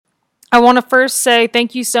I want to first say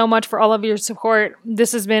thank you so much for all of your support.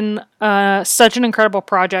 This has been such an incredible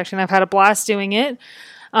project, and I've had a blast doing it.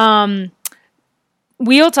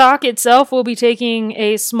 Wheel Talk itself will be taking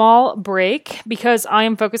a small break because I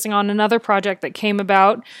am focusing on another project that came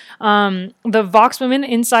about, the Vox Women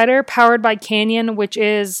Insider, powered by Canyon, which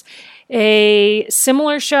is a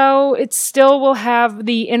similar show. It still will have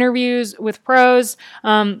the interviews with pros,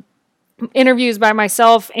 interviews by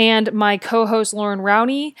myself and my co-host Lauren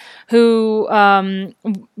Rowney, who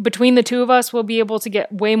between the two of us will be able to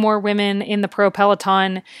get way more women in the pro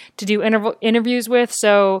peloton to do interviews with,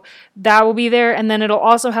 so that will be there. And then it'll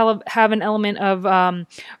also have an element of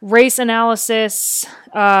race analysis,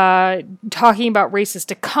 talking about races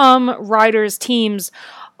to come, riders, teams,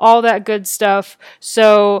 all that good stuff.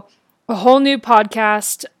 So a whole new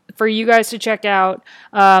podcast for you guys to check out.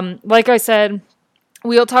 Like I said,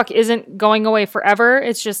 Wheel Talk isn't going away forever.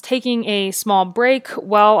 It's just taking a small break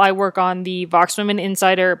while I work on the Vox Women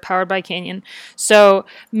Insider powered by Canyon. So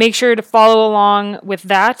make sure to follow along with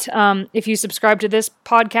that. If you subscribe to this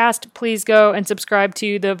podcast, please go and subscribe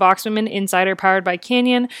to the Vox Women Insider powered by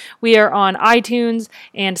Canyon. We are on iTunes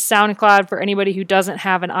and SoundCloud for anybody who doesn't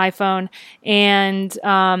have an iPhone. And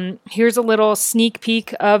here's a little sneak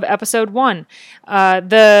peek of episode 1.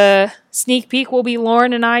 The sneak peek will be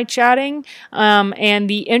Lauren and I chatting, and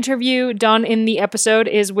the interview done in the episode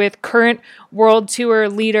is with current World Tour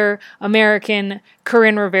leader American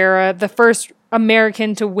Corinne Rivera, the first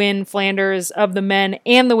American to win Flanders of the men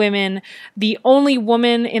and the women, the only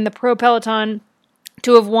woman in the pro peloton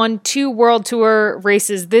to have won 2 World Tour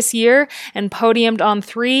races this year and podiumed on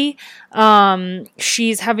 3.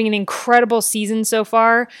 She's having an incredible season so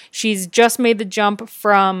far. She's just made the jump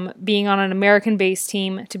from being on an American-based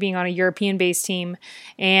team to being on a European-based team,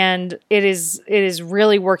 and it is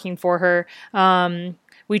really working for her.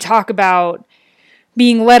 We talk about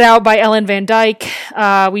being let out by Ellen Van Dyke.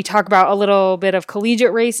 We talk about a little bit of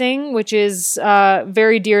collegiate racing, which is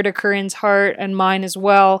very dear to Corinne's heart and mine as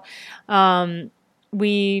well.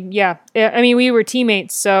 We were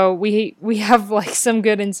teammates, so we have like some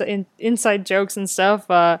good inside jokes and stuff.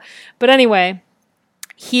 But anyway,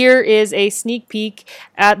 here is a sneak peek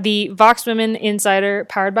at the Vox Women Insider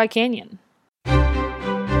powered by Canyon.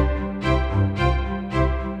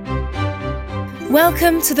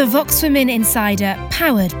 Welcome to the Vox Women Insider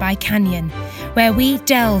powered by Canyon, where we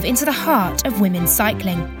delve into the heart of women's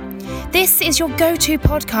cycling. This is your go-to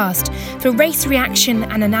podcast for race reaction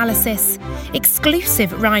and analysis,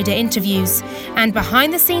 exclusive rider interviews, and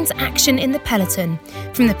behind-the-scenes action in the peloton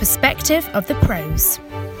from the perspective of the pros.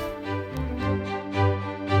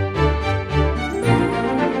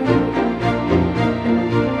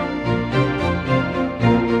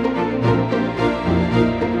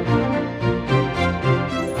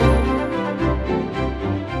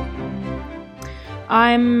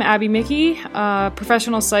 I'm Abby Mickey, a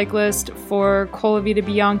professional cyclist for Colavita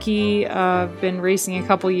Bianchi. I've been racing a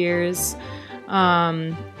couple years,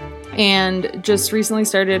 and just recently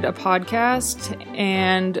started a podcast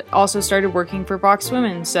and also started working for Vox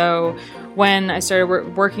Women. So when I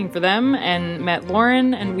started working for them and met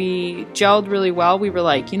Lauren and we gelled really well, we were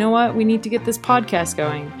like, you know what, we need to get this podcast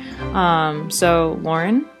going. So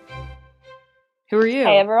Lauren, who are you?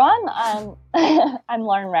 Hey everyone, I'm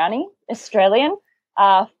Lauren Rowney, Australian.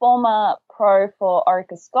 Former pro for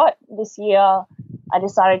Orica Scott. This year I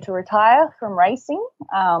decided to retire from racing.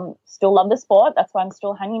 Still love the sport. That's why I'm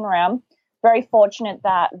still hanging around. Very fortunate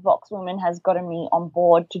that Vox Women has gotten me on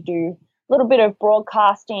board to do a little bit of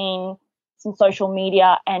broadcasting, some social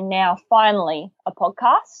media, and now finally a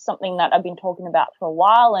podcast, something that I've been talking about for a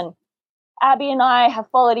while. And Abby and I have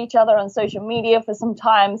followed each other on social media for some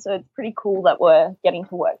time, so it's pretty cool that we're getting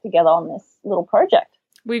to work together on this little project.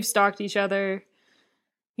 We've stalked each other.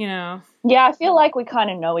 You know. Yeah, I feel like we kind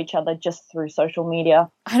of know each other just through social media.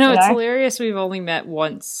 I know, it's hilarious we've only met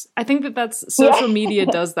once. I think that's social media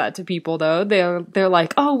does that to people, though. They're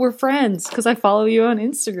like, oh, we're friends because I follow you on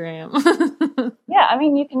Instagram. Yeah, I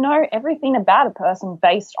mean, you can know everything about a person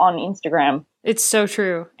based on Instagram. It's so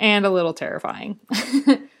true and a little terrifying.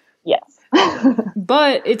 Yes.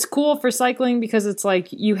 But it's cool for cycling because it's like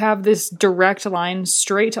you have this direct line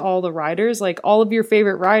straight to all the riders, like all of your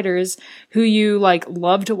favorite riders who you like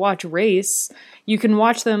love to watch race. You can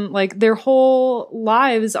watch them like their whole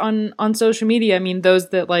lives on social media. I mean, those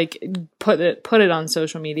that like put it on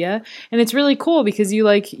social media, and it's really cool because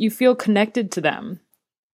you feel connected to them.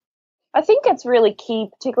 I think it's really key,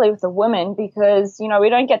 particularly with the women, because we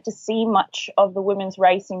don't get to see much of the women's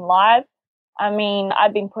racing live. I mean,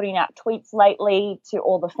 I've been putting out tweets lately to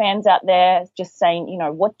all the fans out there just saying,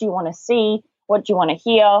 what do you want to see? What do you want to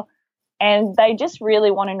hear? and they just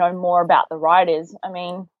really want to know more about the riders. I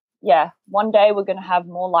mean, yeah, one day we're going to have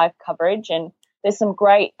more live coverage, and there's some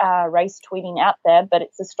great race tweeting out there, but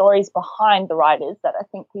it's the stories behind the riders that I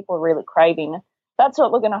think people are really craving. That's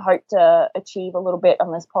what we're going to hope to achieve a little bit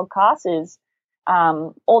on this podcast is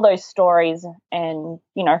all those stories and,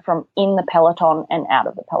 you know, from in the peloton and out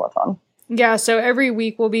of the peloton. Yeah, so every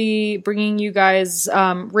week we'll be bringing you guys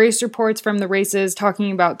race reports from the races,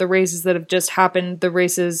 talking about the races that have just happened, the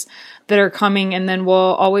races that are coming, and then we'll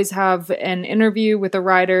always have an interview with a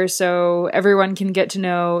rider so everyone can get to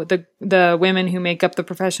know the women who make up the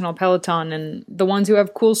professional peloton and the ones who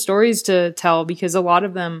have cool stories to tell, because a lot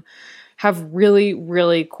of them have really,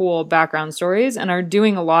 really cool background stories and are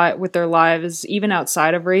doing a lot with their lives even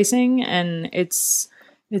outside of racing, and it's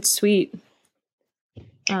sweet.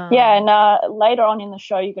 Yeah, and later on in the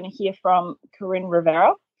show, you're going to hear from Corinne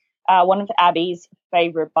Rivera, one of Abby's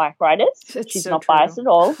favorite bike riders. She's so not true. Biased at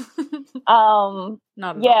all.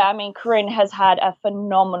 Not at all. I mean, Corinne has had a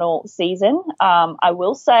phenomenal season. I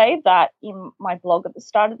will say that in my blog at the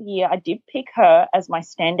start of the year, I did pick her as my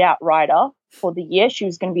standout rider for the year. She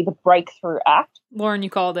was going to be the breakthrough act. Lauren, you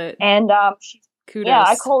called it. And kudos. Yeah,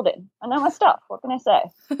 I called it. I know my stuff. What can I say?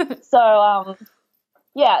 So,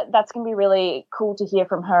 yeah, that's going to be really cool to hear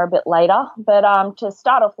from her a bit later. But to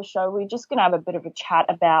start off the show, we're just going to have a bit of a chat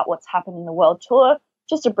about what's happened in the World Tour,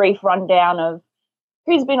 just a brief rundown of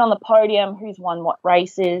who's been on the podium, who's won what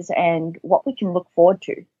races, and what we can look forward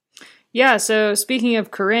to. Yeah, so speaking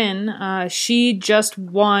of Corinne, she just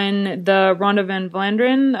won the Ronde van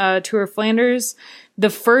Vlaanderen Tour of Flanders, the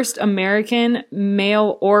first American,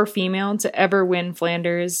 male or female, to ever win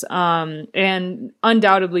Flanders, and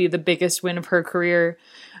undoubtedly the biggest win of her career.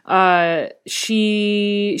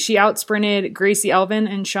 She outsprinted Gracie Elvin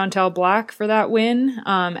and Chantal Black for that win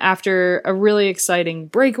after a really exciting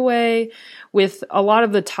breakaway with a lot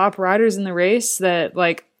of the top riders in the race that,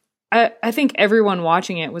 like, I think everyone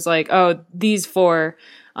watching it was like, oh, these four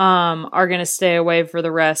are going to stay away for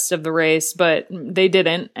the rest of the race, but they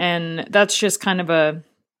didn't. And that's just kind of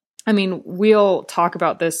I mean, we'll talk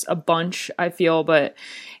about this a bunch, I feel, but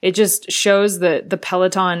it just shows that the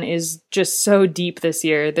peloton is just so deep this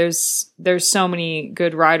year. There's so many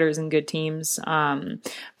good riders and good teams.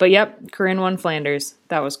 But yep, Corinne won Flanders.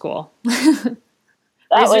 That was cool. Raise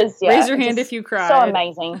your hand if you cried. So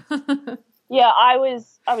amazing. Yeah, I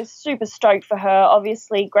was super stoked for her.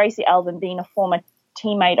 Obviously, Gracie Elvin being a former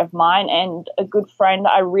teammate of mine and a good friend,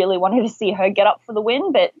 I really wanted to see her get up for the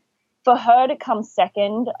win. But for her to come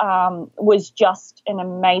second was just an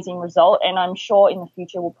amazing result. And I'm sure in the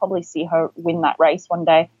future we'll probably see her win that race one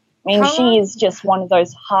day. I mean, she is just one of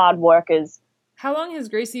those hard workers. How long has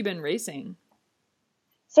Gracie been racing?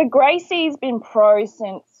 So Gracie's been pro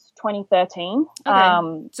since 2013.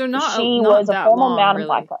 Okay. So she was a former mountain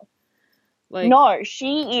biker. No,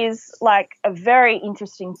 she is like a very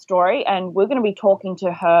interesting story, and we're going to be talking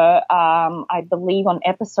to her, I believe, on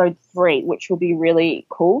episode 3, which will be really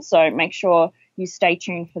cool. So make sure you stay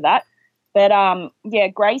tuned for that. But yeah,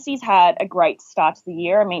 Gracie's had a great start to the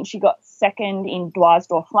year. I mean, she got second in Dwars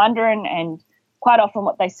Vlaanderen, and quite often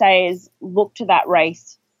what they say is look to that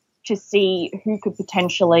race to see who could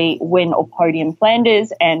potentially win or podium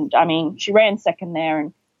Flanders. And I mean, she ran second there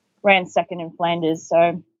and ran second in Flanders,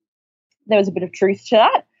 so there was a bit of truth to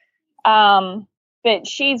that. But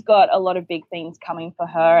she's got a lot of big things coming for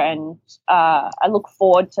her, and I look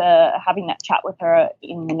forward to having that chat with her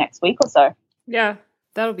in the next week or so. Yeah,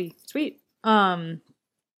 that'll be sweet.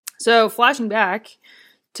 So flashing back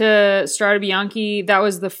to Strade Bianche, that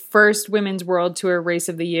was the first Women's World Tour race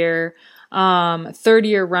of the year, third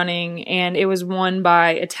year running, and it was won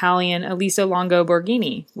by Italian Elisa Longo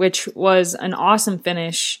Borghini, which was an awesome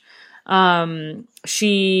finish.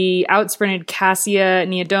 She outsprinted Cassia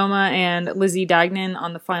Niewiadoma and Lizzie Deignan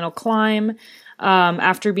on the final climb,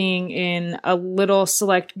 after being in a little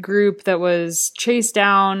select group that was chased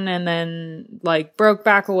down and then like broke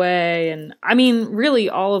back away. And I mean, really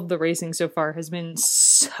all of the racing so far has been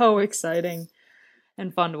so exciting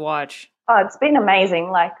and fun to watch. Oh, it's been amazing.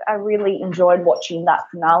 Like, I really enjoyed watching that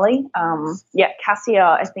finale. Yeah, Cassia,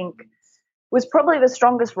 I think, was probably the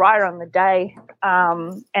strongest rider on the day,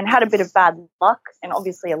 and had a bit of bad luck. And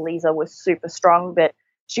obviously Elisa was super strong, but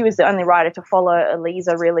she was the only rider to follow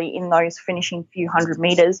Elisa really in those finishing few hundred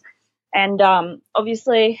meters. And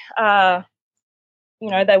obviously, you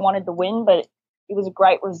know, they wanted the win, but it was a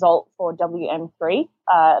great result for WM3,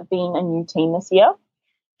 being a new team this year,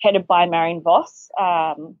 headed by Marion Vos.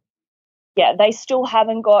 Yeah, they still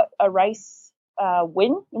haven't got a race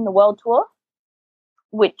win in the World Tour,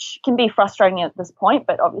 which can be frustrating at this point,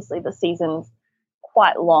 but obviously the season's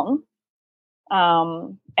quite long.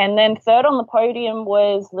 And then third on the podium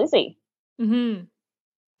was Lizzie. Mm-hmm.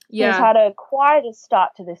 Who's had a quieter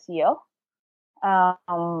start to this year.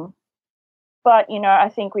 But, you know, I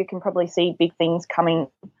think we can probably see big things coming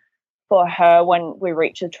for her when we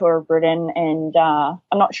reach the Tour of Britain. And I'm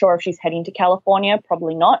not sure if she's heading to California,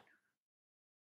 probably not.